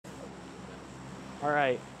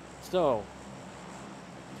Alright, so...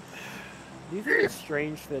 Do you think it's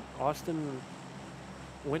strange that Austin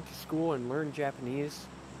went to school and learned Japanese,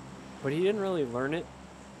 but he didn't really learn it?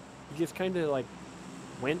 He just kind of, like,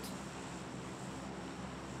 went?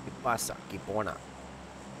 Pasa, Kipona.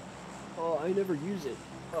 Oh, I never use it.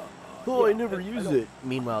 Oh, Yeah, I never use don't- it.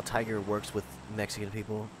 Meanwhile, Tiger works with Mexican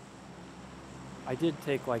people. I did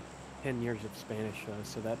take, like, 10 years of Spanish,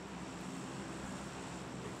 so that...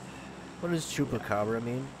 What does chupacabra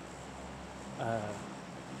mean?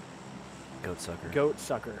 Goat sucker. Goat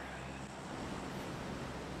sucker.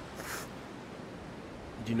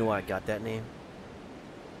 Do you know why I got that name?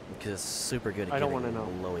 Because it's super good at I don't getting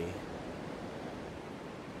wanna know. blowy.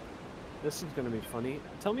 This is gonna be funny.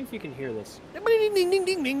 Tell me if you can hear this. Ding ding ding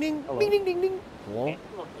ding ding ding Hello? ding ding ding ding. Hello?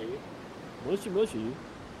 Mushy mushy.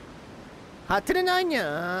 Hot to the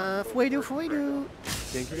nanya. Fuedu fuedu.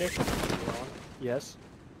 Dinky dick. Yes.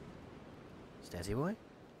 Stazzy boy.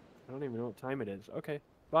 I don't even know what time it is. Okay.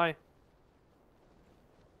 Bye.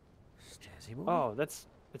 Stazzy boy. Oh,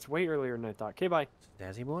 it's way earlier than I thought. Okay, bye.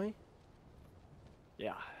 Stazzy boy.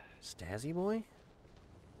 Yeah. Stazzy boy.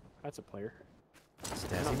 That's a player. I'm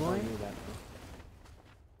Stazzy not boy. telling you that.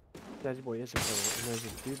 Stazzy boy is a player. And there's a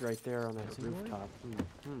dude right there on that Stazzy boy? rooftop.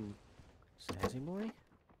 Stazzy boy.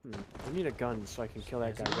 I need a gun so I can kill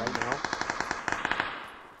that guy right now.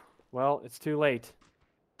 Well, it's too late.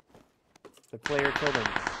 The player killed him.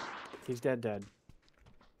 He's dead.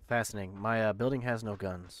 Fascinating. My building has no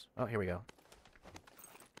guns. Oh, here we go.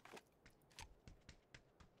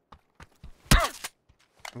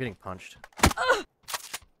 I'm getting punched.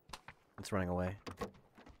 It's running away.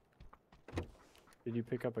 Did you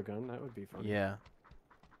pick up a gun? That would be fun. Yeah.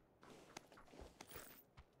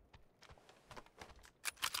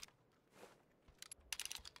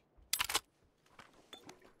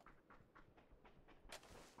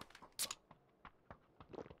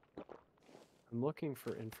 I'm looking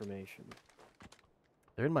for information.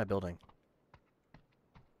 They're in my building.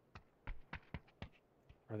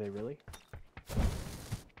 Are they really?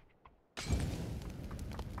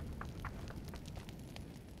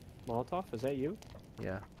 Molotov, is that you?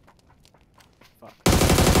 Yeah. Fuck.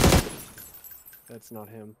 That's not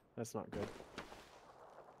him. That's not good.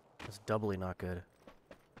 It's doubly not good.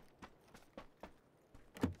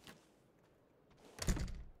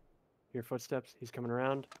 Hear footsteps. He's coming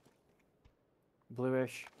around.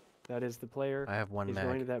 Bluish. That is the player. I have one He's mag.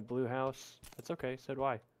 going to that blue house. That's okay. So do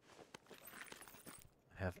I.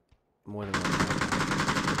 I have more than one mag.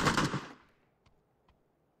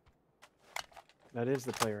 That is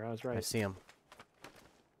the player. I was right. I see him.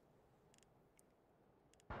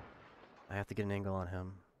 I have to get an angle on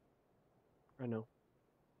him. I know.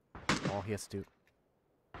 All he has to do.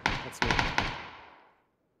 That's me.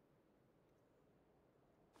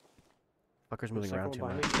 Fucker's The moving second around too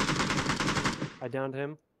one much. behind me. I downed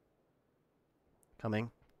him.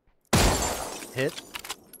 Coming. Hit.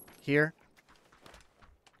 Here.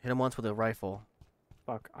 Hit him once with a rifle.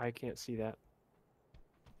 Fuck. I can't see that.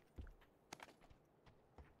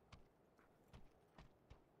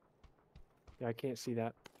 Yeah, I can't see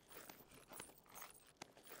that.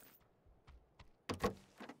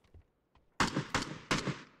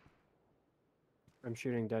 I'm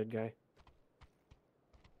shooting dead guy.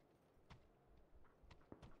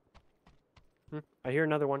 I hear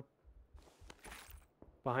another one.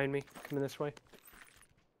 Behind me, coming this way.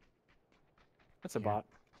 That's a Yeah.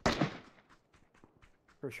 bot.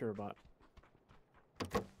 For sure a bot.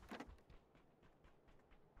 No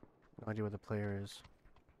idea where the player is.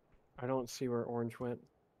 I don't see where orange went.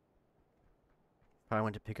 Probably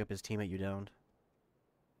went to pick up his teammate you downed.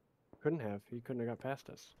 Couldn't have. He couldn't have got past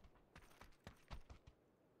us.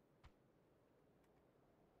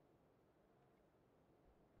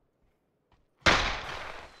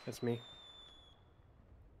 That's me.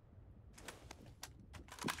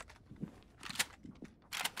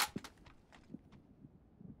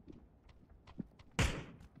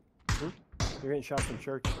 You're getting shot from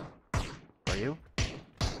church. Are you?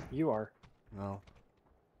 You are. No.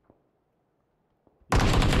 I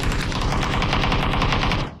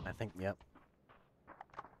think, yep.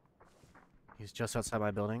 He's just outside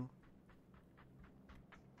my building.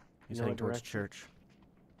 He's know heading what towards direction? church.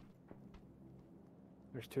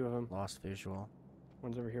 There's two of them. Lost visual.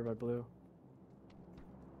 One's over here by blue.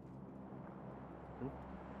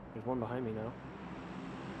 There's one behind me now.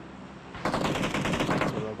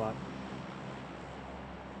 It's a robot.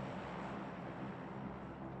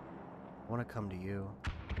 I want to come to you.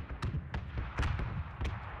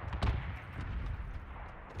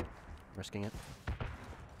 Risking it.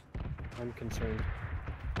 I'm concerned.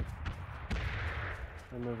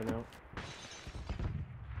 I'm moving out.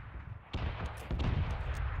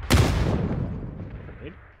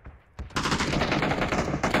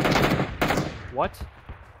 What?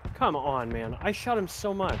 Come on, man. I shot him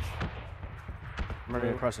so much. I'm running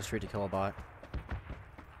across the street to kill a bot.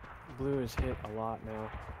 Blue is hit a lot now.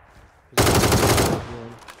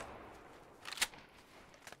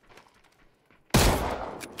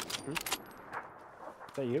 Hmm?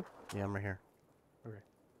 Is that you? Yeah, I'm right here. Okay.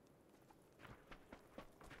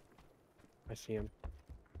 I see him.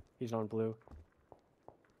 He's on blue.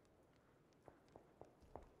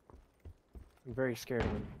 I'm very scared of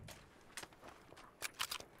him.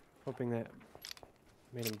 Hoping that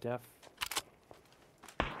made him deaf.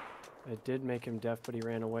 It did make him deaf, but he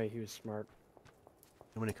ran away. He was smart.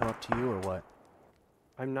 You want me to come up to you or what?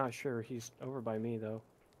 I'm not sure. He's over by me, though.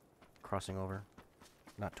 Crossing over.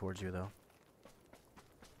 Not towards you, though.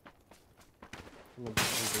 I'm in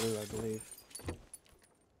blue, I believe.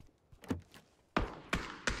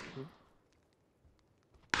 Hmm?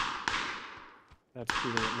 That's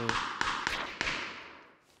shooting at me.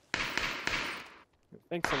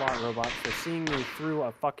 Thanks a lot, robot, for seeing me through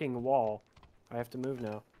a fucking wall. I have to move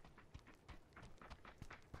now.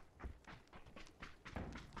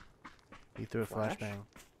 He threw a Flash? flashbang.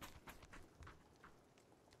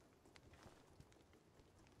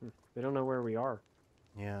 They don't know where we are.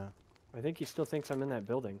 Yeah. I think he still thinks I'm in that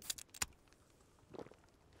building.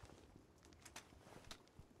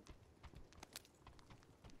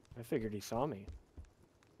 I figured he saw me.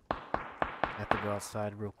 I have to go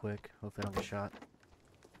outside real quick. Hopefully I don't get shot.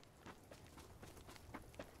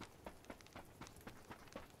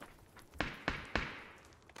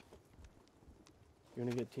 You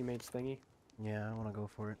wanna get teammates thingy? Yeah, I want to go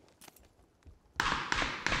for it.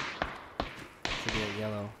 Should be a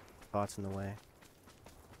yellow. Bot's in the way.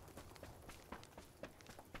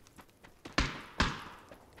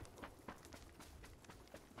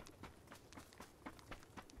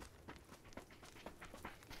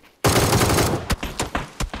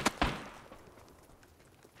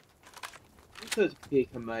 Just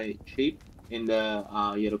pick my chip in the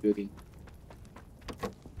yellow building.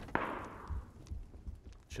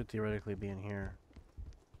 Should theoretically be in here.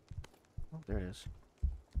 Oh, there it is.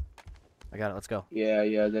 I got it. Let's go. Yeah,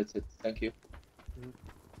 yeah, that's it. Thank you. We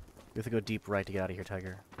have to go deep right to get out of here,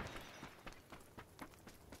 Tiger.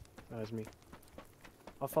 That was me.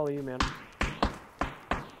 I'll follow you, man.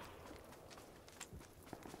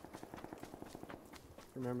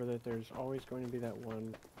 Remember that there's always going to be that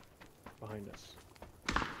one behind us.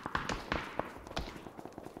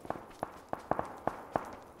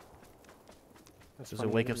 There's a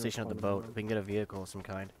wake-up station at the boat. We can get a vehicle of some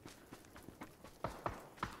kind.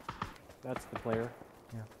 That's the player.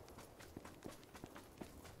 Yeah.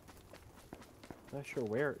 Not sure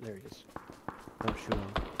where. There he is. Don't shoot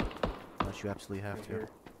him. Unless you absolutely have Right to. here.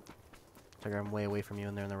 Tiger, I'm way away from you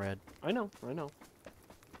and they're in the red. I know. I know.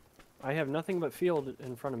 I have nothing but field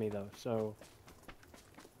in front of me, though, so...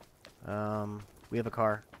 We have a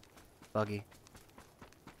car. Buggy.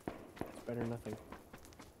 It's better than nothing.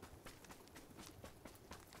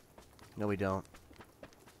 No, we don't.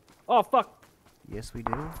 Oh, fuck! Yes, we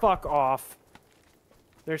do. Fuck off!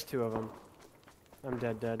 There's two of them. I'm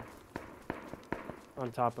dead.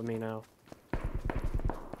 On top of me now.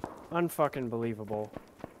 Unfucking believable.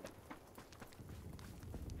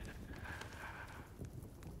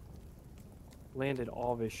 Landed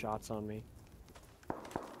all of his shots on me.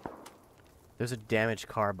 There's a damaged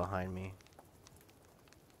car behind me.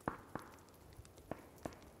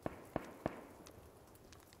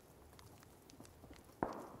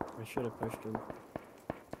 I should have pushed him.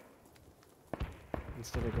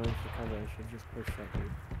 Instead of going for cover, I should just push that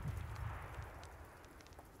dude.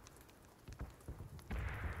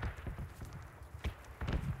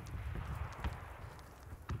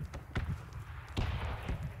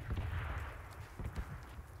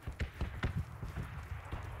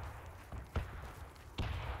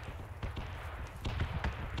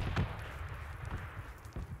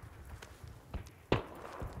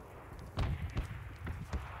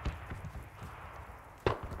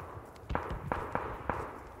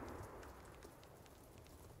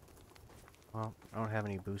 Well, I don't have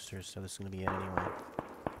any boosters, so this is gonna be it anyway.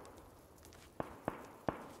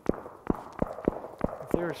 If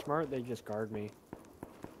they were smart, they'd just guard me.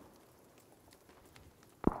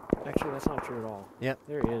 Actually, that's not true at all. Yep.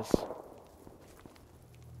 There he is.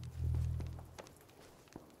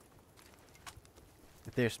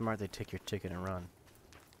 If they're smart, they'd take your ticket and run.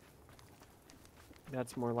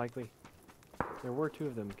 That's more likely. There were two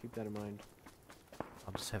of them, keep that in mind.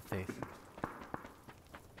 I'll just have faith.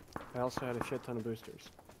 I also had a shit ton of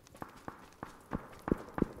boosters.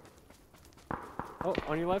 Oh,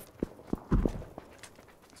 on your left?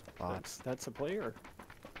 It's bots. That's a player.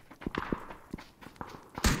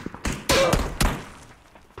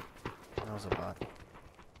 was a bot.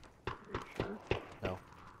 Are you sure? No.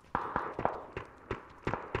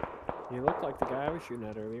 You look like the guy I was shooting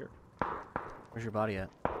at earlier. Where's your body at?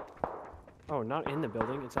 Oh, not in the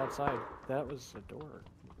building. It's outside. That was a door.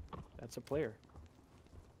 That's a player.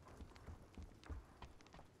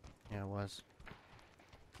 Yeah, it was.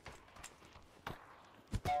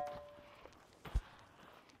 Do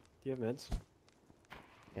you have meds?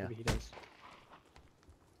 Yeah. Maybe he does.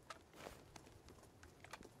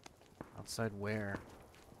 Outside where?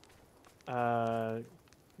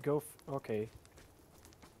 Okay.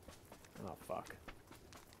 Oh, fuck.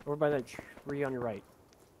 Over by that tree on your right.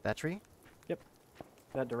 That tree?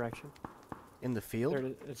 That direction. In the field? There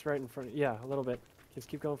it is. It's right in front of you. Yeah, a little bit. Just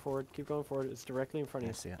keep going forward. Keep going forward. It's directly in front I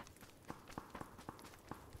of see it. you.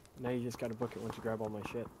 Now you just gotta book it once you grab all my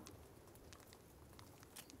shit.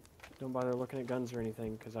 Don't bother looking at guns or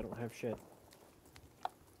anything, because I don't have shit.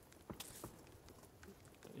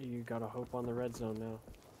 You gotta hope on the red zone now.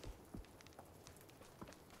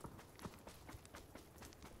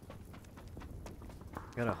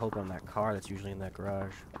 Gotta hope on that car that's usually in that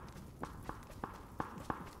garage.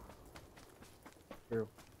 True.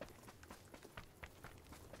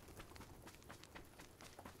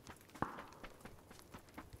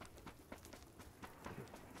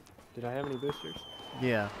 Did I have any boosters?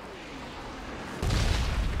 Yeah.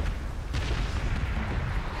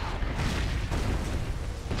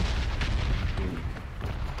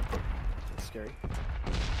 That's scary. At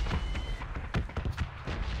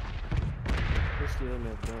least you didn't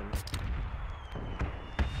have guns.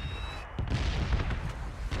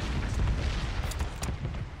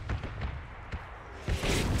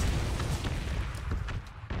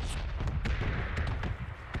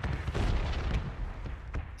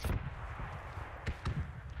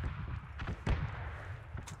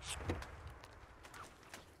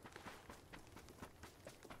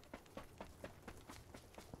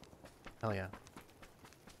 Hell yeah.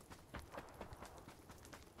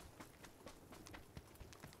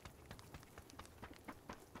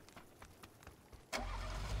 I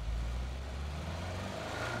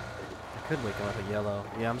could wake him up at yellow.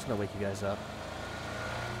 Yeah, I'm just gonna wake you guys up.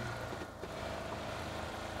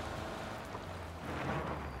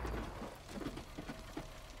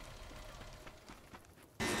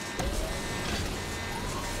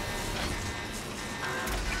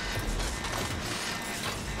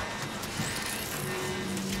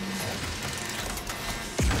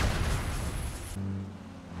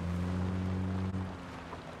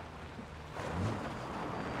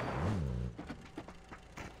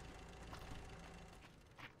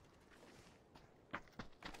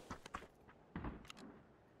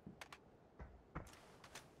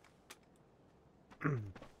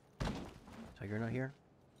 So you're not here?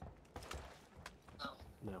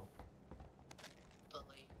 No.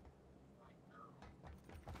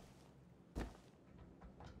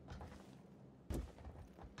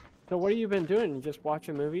 So what have you been doing? Just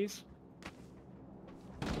watching movies?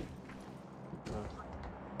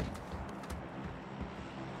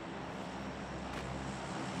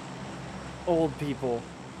 Old people.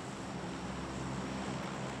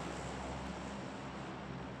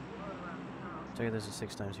 Tell you this is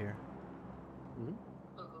 6 times here. Mm-hmm.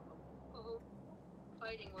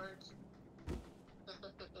 Fighting words.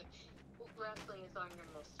 Wrestling is on your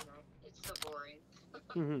list tonight. It's so boring.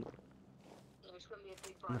 Mm-hmm. There's gonna be a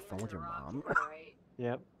big On the Brian phone with your mom? right?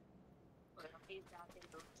 Yep. Well, he's back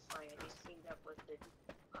into wrestling and he's teamed up with the,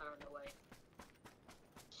 I don't know, like,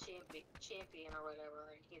 champion or whatever,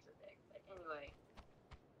 and he's a dick. But anyway,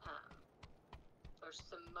 there's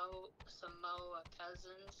Samoa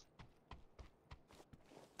Cousins.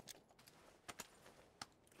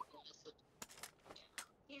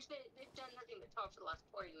 They've done nothing but talk for the last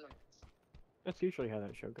 40 minutes. That's usually how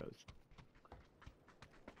that show goes.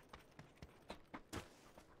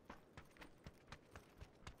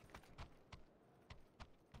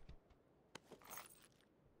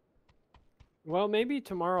 Well, maybe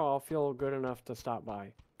tomorrow I'll feel good enough to stop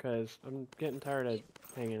by, because I'm getting tired of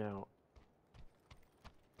hanging out.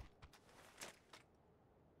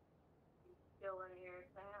 Still in here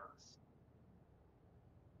at the house.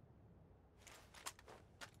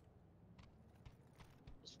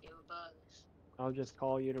 Just give a buzz. I'll just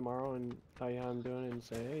call you tomorrow and tell you how I'm doing and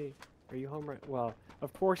say, hey, are you home right? Well,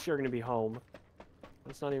 of course you're going to be home.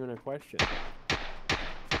 That's not even a question. You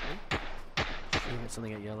get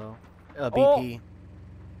something at yellow. BP.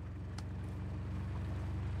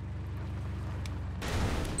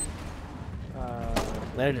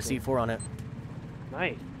 Landed a C4 on it.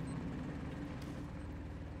 Nice.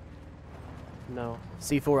 No.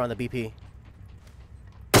 C4 on the BP.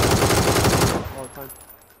 All the time.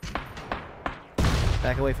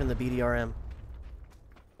 Back away from the BDRM.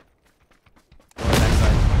 Go on the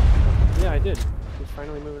backside. Yeah, I did. He's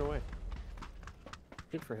finally moving away.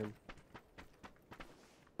 Good for him.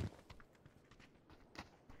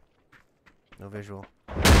 No visual.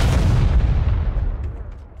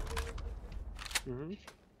 Mm-hmm.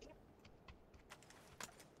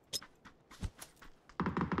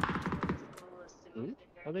 Hmm?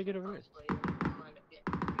 How'd they get over there?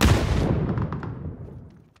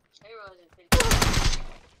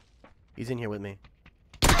 He's in here with me.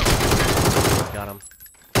 Got him.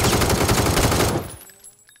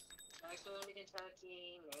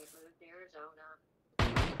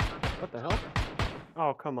 What the hell?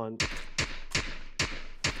 Oh, come on.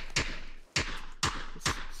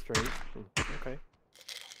 It's strange. Okay.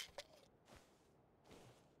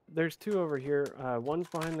 There's two over here. One's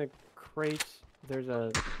behind the crate. There's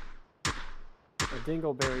a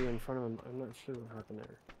dingleberry in front of him. I'm not sure what happened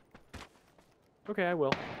there. Okay, I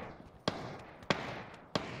will.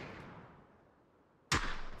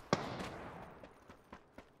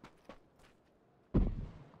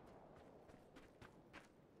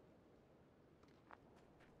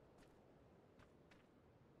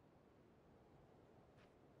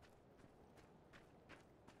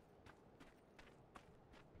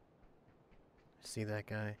 See that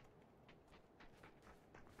guy?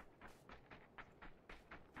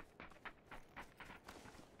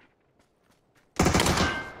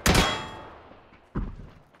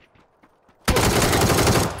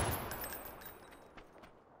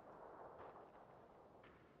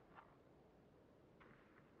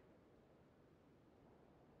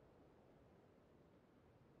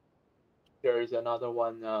 There is another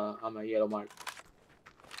one on my yellow mark.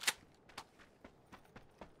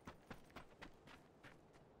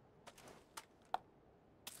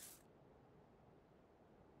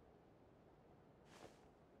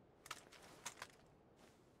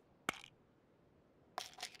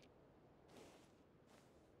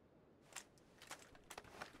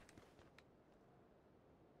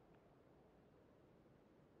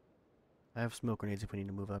 I have smoke grenades if we need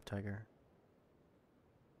to move up, Tiger.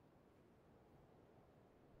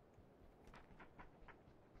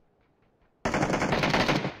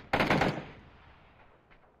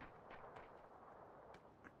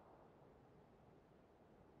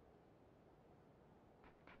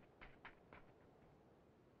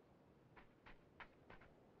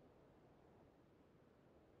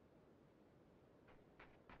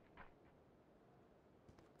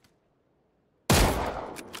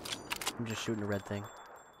 I'm just shooting a red thing.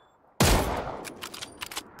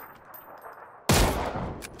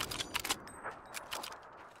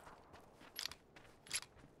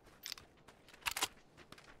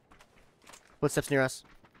 Footsteps near us.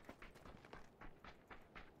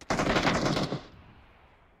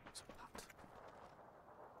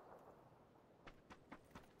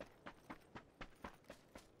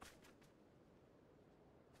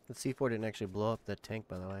 The C4 didn't actually blow up that tank,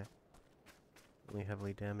 by the way. Only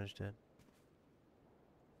heavily damaged it.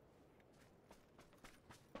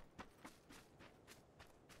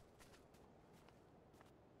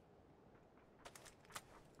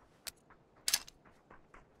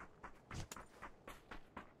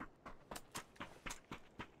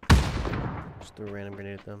 Just threw a random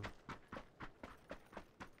grenade at them.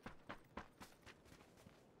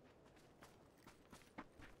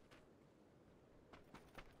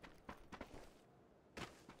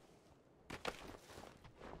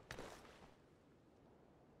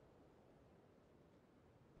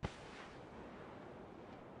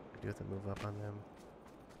 Do have to move up on them.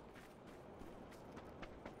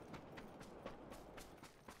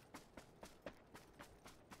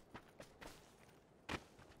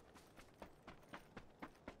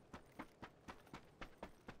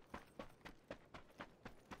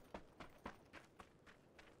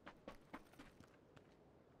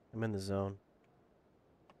 I'm in the zone.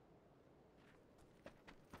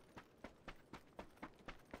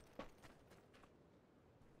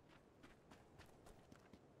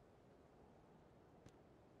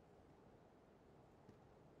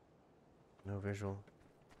 No visual.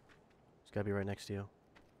 It's gotta be right next to you.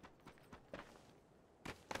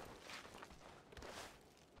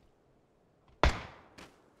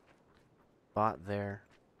 Bot there.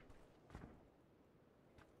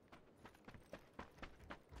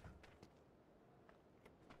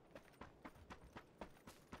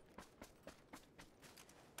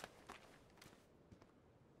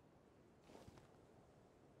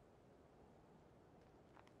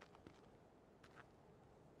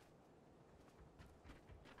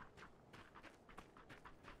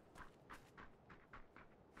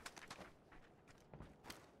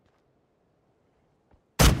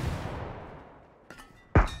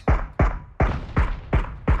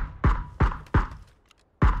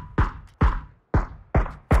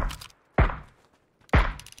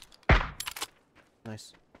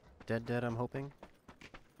 Nice. Dead, I'm hoping.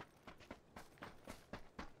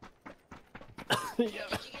 Yeah. Did you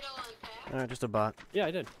get all unpacked? Alright, just a bot. Yeah,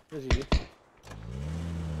 I did. It was easy.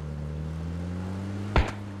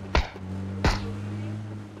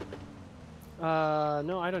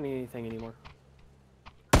 No, I don't need anything anymore.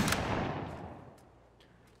 I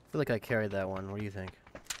feel like I carried that one. What do you think?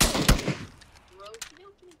 Road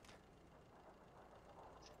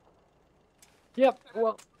Yep,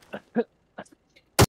 well,